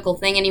political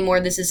thing anymore.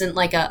 This isn't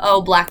like a,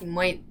 oh, black and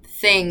white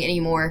thing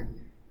anymore.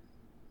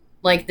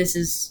 Like, this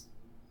is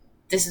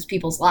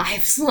people's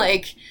lives.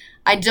 Like,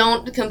 I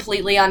don't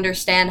completely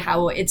understand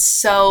how it's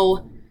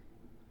so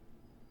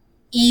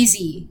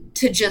easy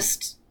to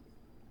just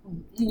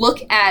look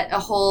at a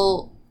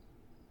whole,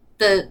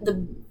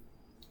 the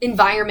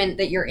environment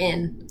that you're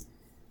in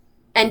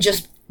and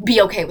just be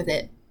okay with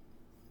it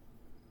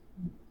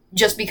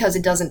just because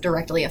it doesn't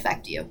directly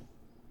affect you.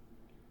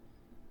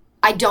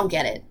 I don't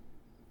get it.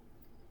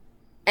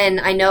 And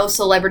I know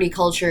celebrity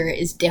culture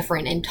is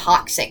different and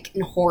toxic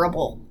and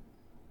horrible,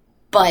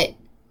 but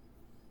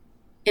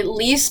at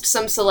least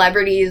some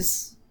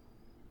celebrities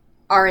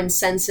are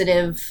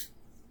insensitive.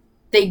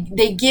 They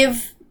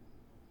give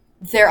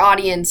their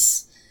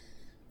audience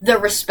the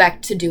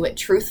respect to do it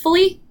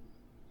truthfully.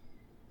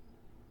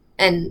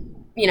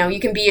 And, you know, you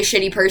can be a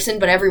shitty person,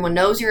 but everyone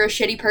knows you're a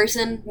shitty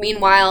person.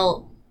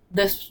 Meanwhile,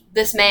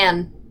 this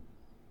man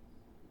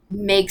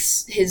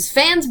makes his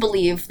fans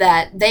believe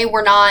that they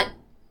were not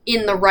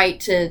in the right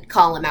to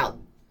call him out.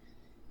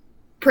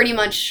 Pretty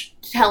much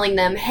telling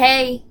them,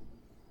 hey,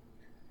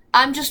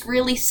 I'm just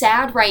really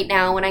sad right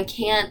now and I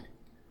can't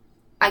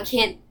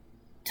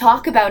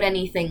talk about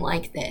anything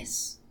like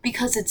this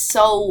because it's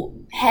so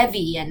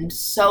heavy and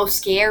so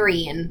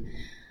scary. And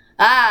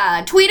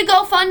tweet a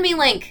GoFundMe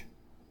link.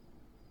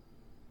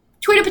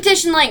 Tweet a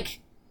petition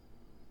link.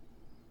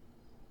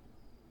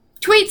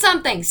 Tweet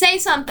something. Say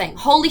something.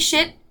 Holy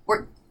shit.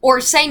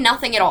 Or say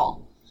nothing at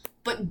all.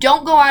 But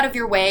don't go out of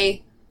your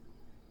way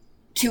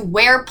to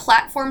wear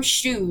platform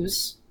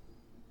shoes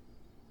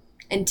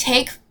and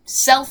take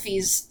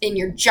selfies in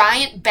your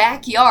giant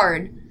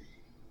backyard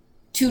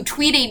to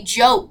tweet a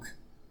joke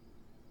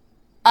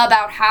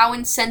about how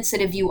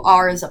insensitive you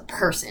are as a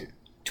person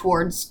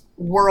towards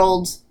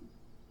world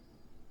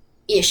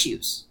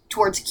issues,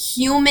 towards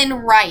human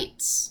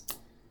rights,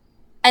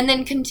 and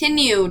then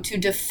continue to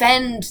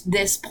defend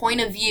this point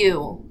of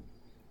view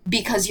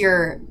because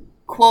you're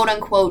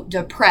quote-unquote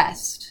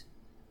depressed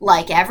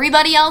like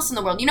everybody else in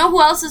the world. You know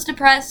who else is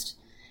depressed?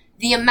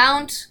 The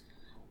amount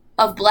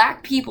of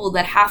black people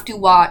that have to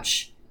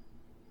watch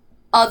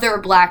other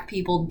black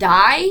people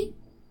die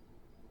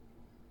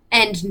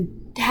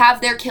and have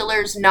their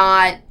killers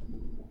not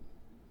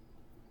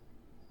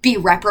be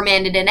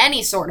reprimanded in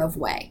any sort of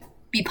way,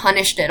 be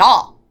punished at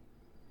all.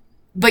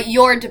 But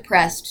you're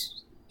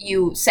depressed,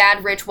 you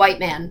sad rich white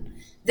man.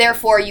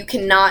 Therefore, you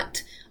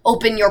cannot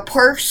open your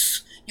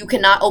purse, you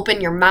cannot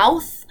open your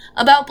mouth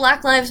about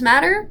Black Lives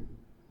Matter.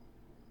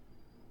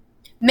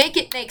 Make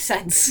it make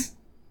sense.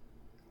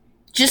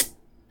 Just,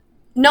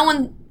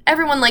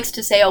 everyone likes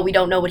to say, oh, we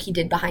don't know what he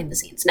did behind the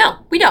scenes.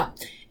 No, we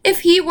don't.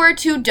 If he were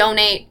to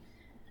donate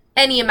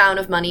any amount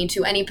of money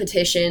to any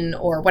petition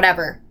or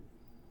whatever,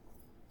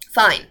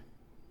 fine.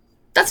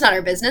 That's not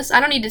our business. I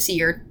don't need to see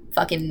your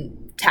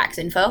fucking tax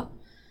info.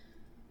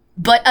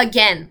 But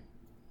again,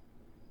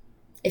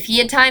 if he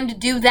had time to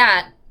do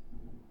that,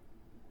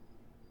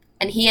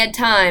 and he had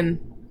time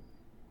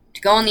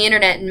to go on the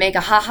internet and make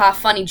a haha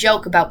funny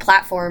joke about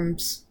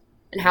platforms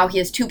and how he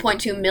has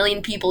 2.2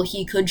 million people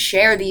he could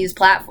share these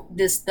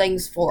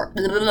things for,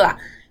 blah, blah, blah,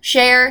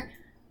 share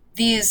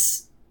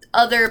these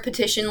other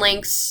petition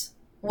links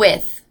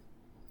with.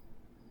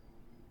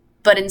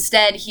 But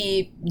instead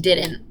he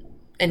didn't,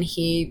 and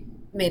he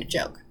made a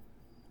joke.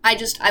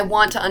 I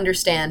want to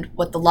understand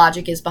what the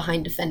logic is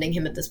behind defending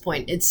him at this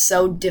point. It's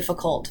so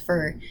difficult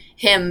for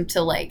him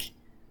to,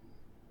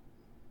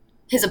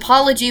 his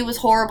apology was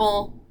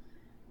horrible.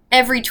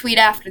 Every tweet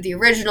after the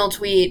original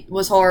tweet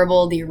was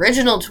horrible. The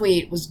original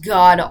tweet was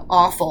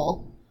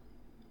god-awful.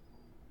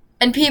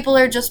 And people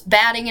are just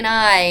batting an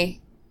eye,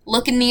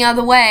 looking the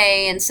other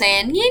way, and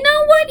saying, you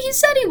know what, he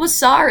said he was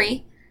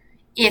sorry,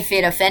 if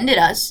it offended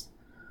us.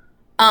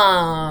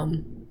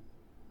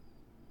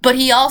 But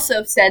he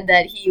also said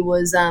that he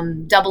was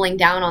doubling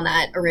down on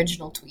that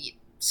original tweet.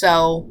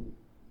 So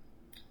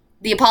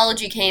the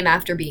apology came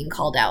after being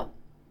called out.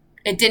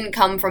 It didn't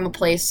come from a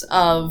place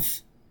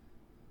of,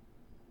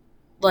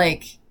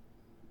 it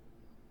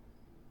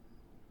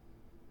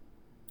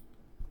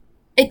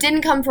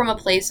didn't come from a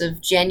place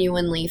of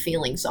genuinely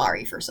feeling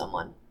sorry for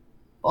someone.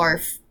 Or,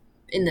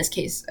 in this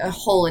case, a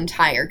whole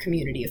entire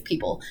community of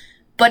people.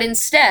 But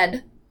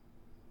instead,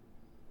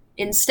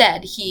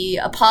 he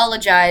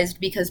apologized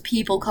because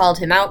people called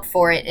him out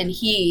for it, and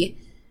he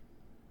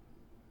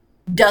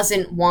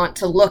doesn't want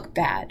to look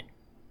bad.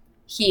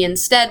 He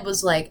instead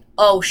was like,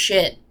 oh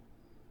shit,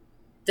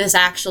 this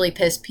actually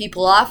pissed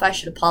people off, I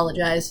should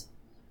apologize.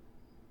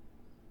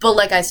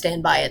 But, I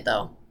stand by it,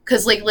 though.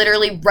 Because,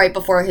 literally right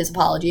before his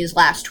apology, his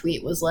last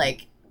tweet was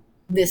like,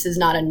 this is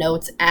not a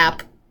notes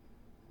app,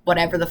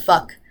 whatever the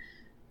fuck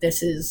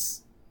this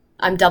is.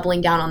 I'm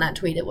doubling down on that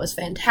tweet. It was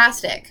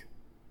fantastic.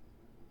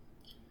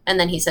 And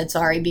then he said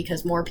sorry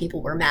because more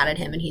people were mad at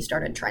him and he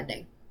started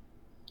trending.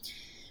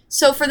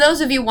 So for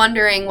those of you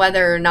wondering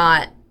whether or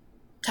not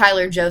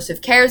Tyler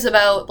Joseph cares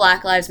about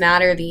Black Lives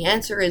Matter, the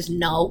answer is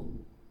no.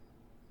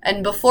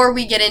 And before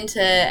we get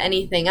into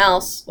anything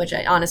else, which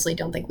I honestly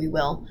don't think we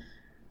will,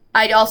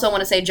 I'd also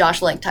want to say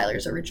Josh liked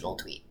Tyler's original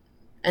tweet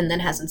and then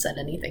hasn't said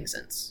anything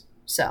since.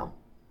 So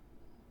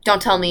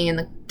don't tell me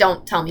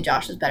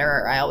Josh is better,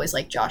 or I always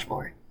like Josh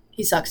more.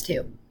 He sucks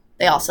too.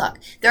 They all suck.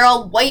 They're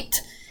all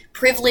white,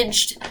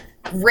 privileged,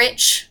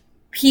 rich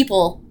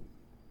people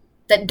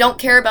that don't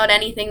care about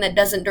anything that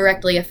doesn't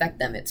directly affect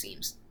them, it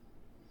seems.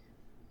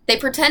 They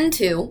pretend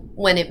to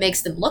when it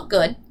makes them look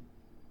good,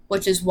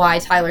 which is why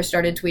Tyler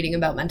started tweeting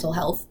about mental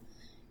health.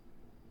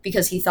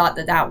 because he thought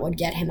that that would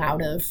get him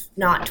out of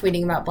not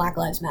tweeting about Black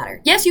Lives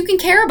Matter. Yes, you can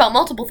care about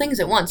multiple things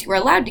at once. You are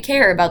allowed to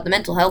care about the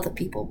mental health of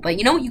people. But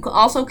you know what you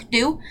also could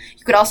do?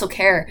 You could also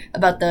care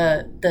about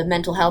the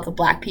mental health of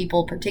Black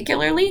people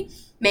particularly.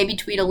 Maybe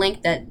tweet a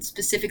link that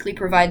specifically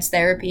provides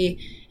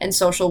therapy and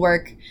social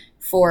work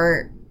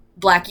for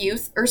Black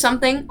youth or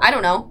something. I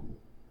don't know.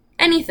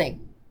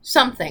 Anything.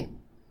 Something.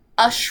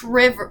 A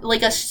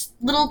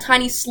little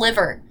tiny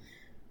sliver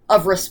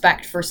of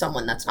respect for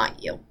someone that's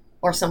not you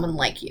or someone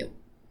like you.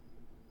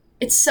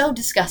 It's so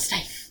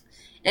disgusting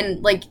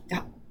and, like,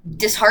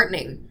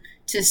 disheartening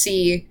to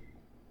see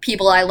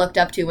people I looked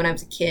up to when I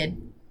was a kid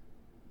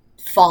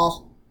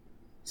fall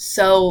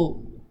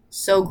so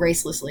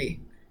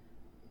gracelessly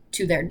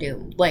to their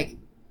doom. Like,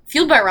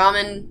 Fueled by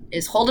Ramen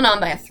is holding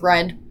on by a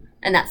thread,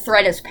 and that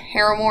thread is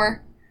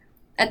Paramore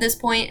at this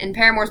point, and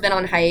Paramore's been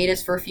on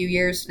hiatus for a few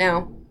years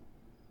now.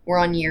 We're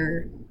on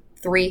year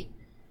 3.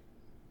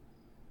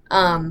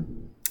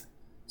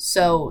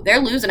 So they're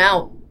losing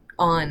out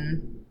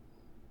on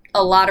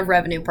a lot of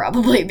revenue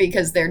probably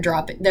because they're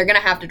gonna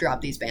have to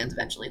drop these bands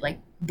eventually. Like,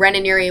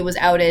 Brendan Urie was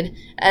outed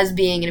as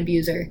being an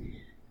abuser,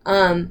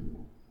 a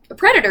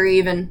predator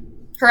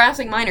even,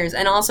 harassing minors,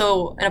 and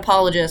also an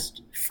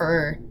apologist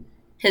for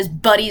his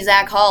buddy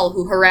Zach Hall,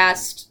 who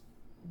harassed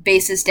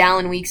bassist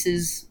Dallin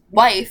Weeks'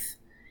 wife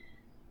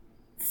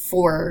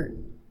for,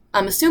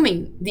 I'm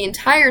assuming, the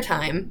entire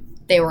time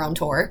they were on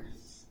tour.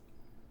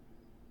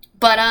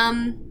 But,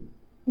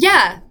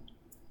 yeah.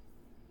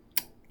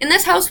 In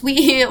this house,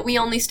 we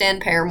only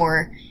stand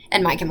Paramore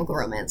and My Chemical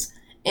Romance.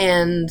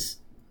 And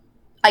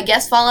I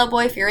guess Fall Out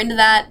Boy, if you're into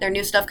that, their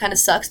new stuff kind of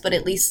sucks, but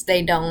at least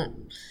they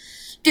don't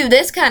do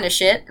this kind of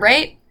shit,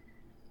 right?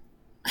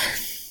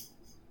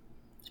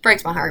 It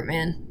breaks my heart,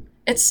 man.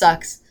 It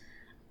sucks.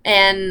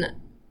 And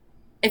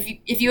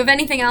if you have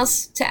anything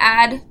else to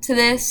add to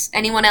this,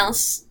 anyone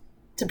else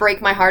to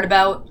break my heart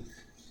about,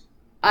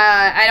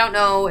 I don't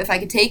know if I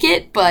could take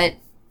it, but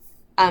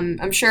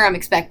I'm sure I'm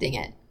expecting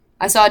it.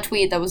 I saw a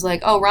tweet that was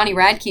like, oh, Ronnie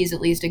Radke's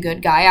at least a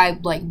good guy.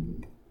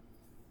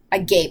 I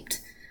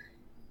gaped.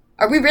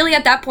 Are we really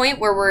at that point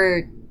where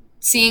we're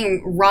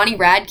seeing Ronnie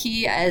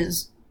Radke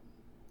as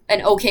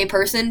an okay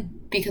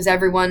person because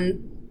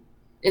everyone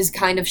is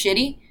kind of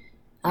shitty?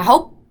 I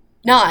hope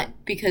not,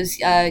 because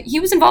he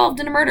was involved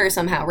in a murder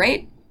somehow,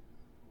 right?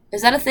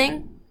 Is that a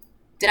thing?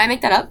 Did I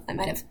make that up? I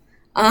might have.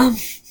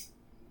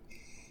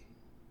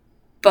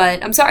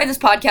 But I'm sorry this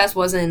podcast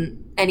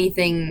wasn't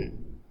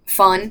anything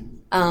fun.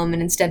 And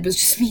instead was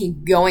just me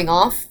going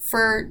off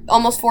for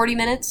almost 40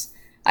 minutes.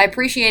 I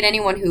appreciate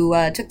anyone who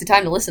took the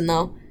time to listen,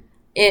 though.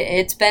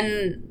 It's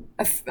been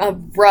a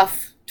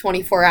rough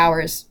 24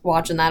 hours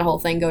watching that whole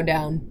thing go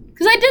down.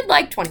 Because I did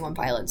like 21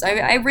 Pilots.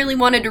 I really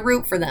wanted to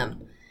root for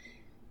them.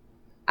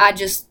 I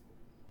just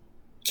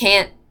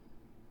can't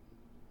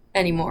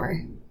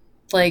anymore.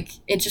 Like,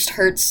 it just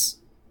hurts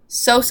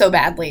so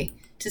badly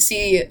to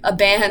see a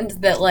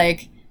band that,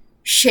 like,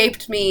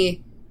 shaped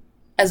me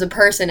as a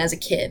person as a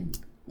kid.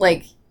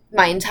 Like,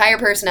 my entire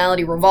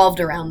personality revolved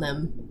around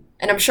them.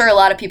 And I'm sure a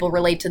lot of people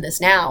relate to this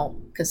now,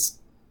 because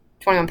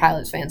 21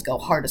 Pilots fans go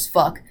hard as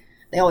fuck.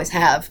 They always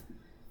have.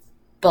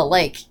 But,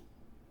 like,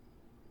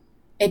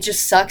 it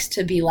just sucks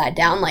to be let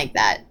down like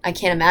that. I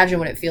can't imagine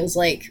what it feels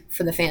like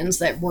for the fans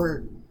that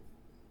were,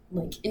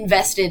 like,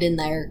 invested in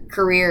their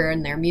career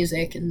and their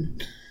music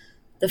and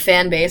the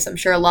fan base. I'm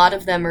sure a lot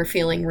of them are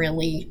feeling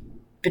really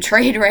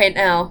betrayed right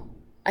now.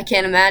 I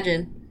can't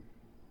imagine.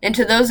 And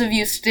to those of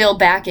you still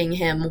backing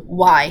him,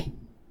 why?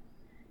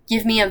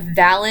 Give me a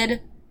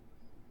valid,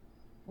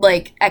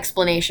 like,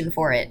 explanation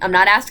for it. I'm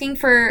not asking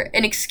for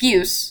an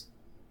excuse.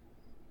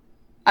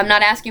 I'm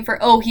not asking for,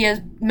 oh, he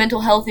has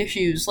mental health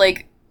issues.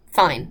 Like,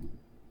 fine.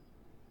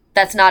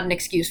 That's not an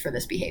excuse for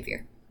this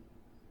behavior.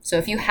 So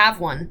if you have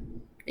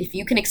one, if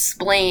you can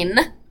explain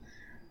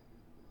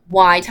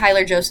why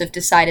Tyler Joseph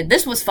decided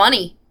this was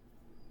funny,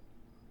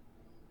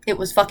 it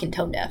was fucking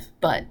tone deaf,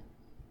 but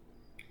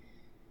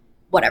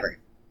whatever.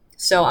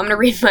 So I'm going to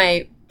read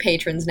my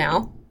patrons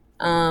now.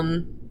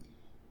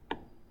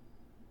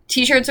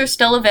 T-shirts are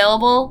still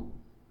available.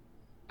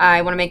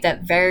 I want to make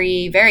that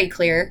very, very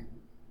clear.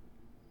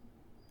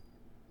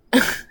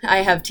 I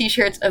have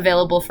t-shirts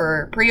available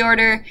for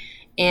pre-order,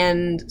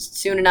 and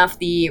soon enough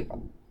the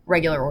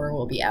regular order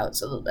will be out.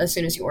 So as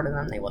soon as you order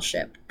them, they will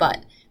ship.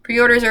 But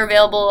pre-orders are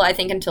available, I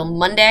think, until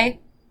Monday.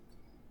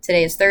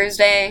 Today is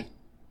Thursday.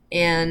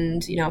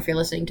 And, you know, if you're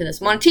listening to this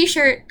and want a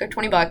t-shirt, they're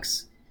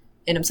 $20.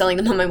 And I'm selling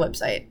them on my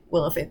website,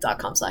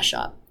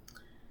 willowfaith.com/shop.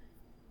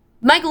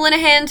 Michael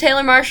Linehan,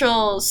 Taylor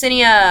Marshall,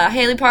 Cinia,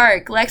 Haley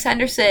Park, Lex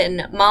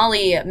Henderson,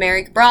 Molly,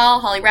 Mary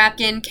Cabral, Holly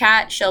Rapkin,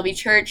 Kat, Shelby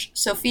Church,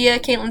 Sophia,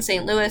 Caitlin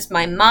St. Louis,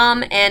 my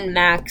mom, and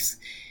Max.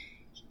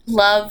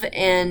 Love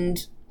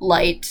and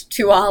light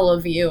to all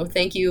of you.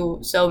 Thank you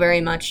so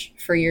very much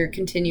for your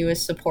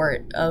continuous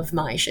support of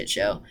my shit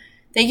show.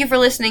 Thank you for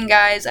listening,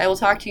 guys. I will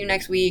talk to you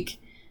next week.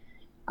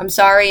 I'm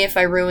sorry if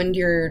I ruined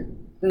your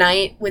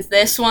night with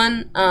this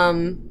one.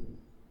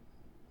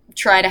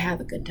 Try to have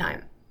a good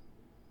time.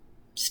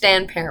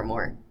 Stan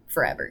Paramore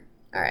forever.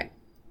 All right.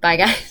 Bye,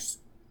 guys.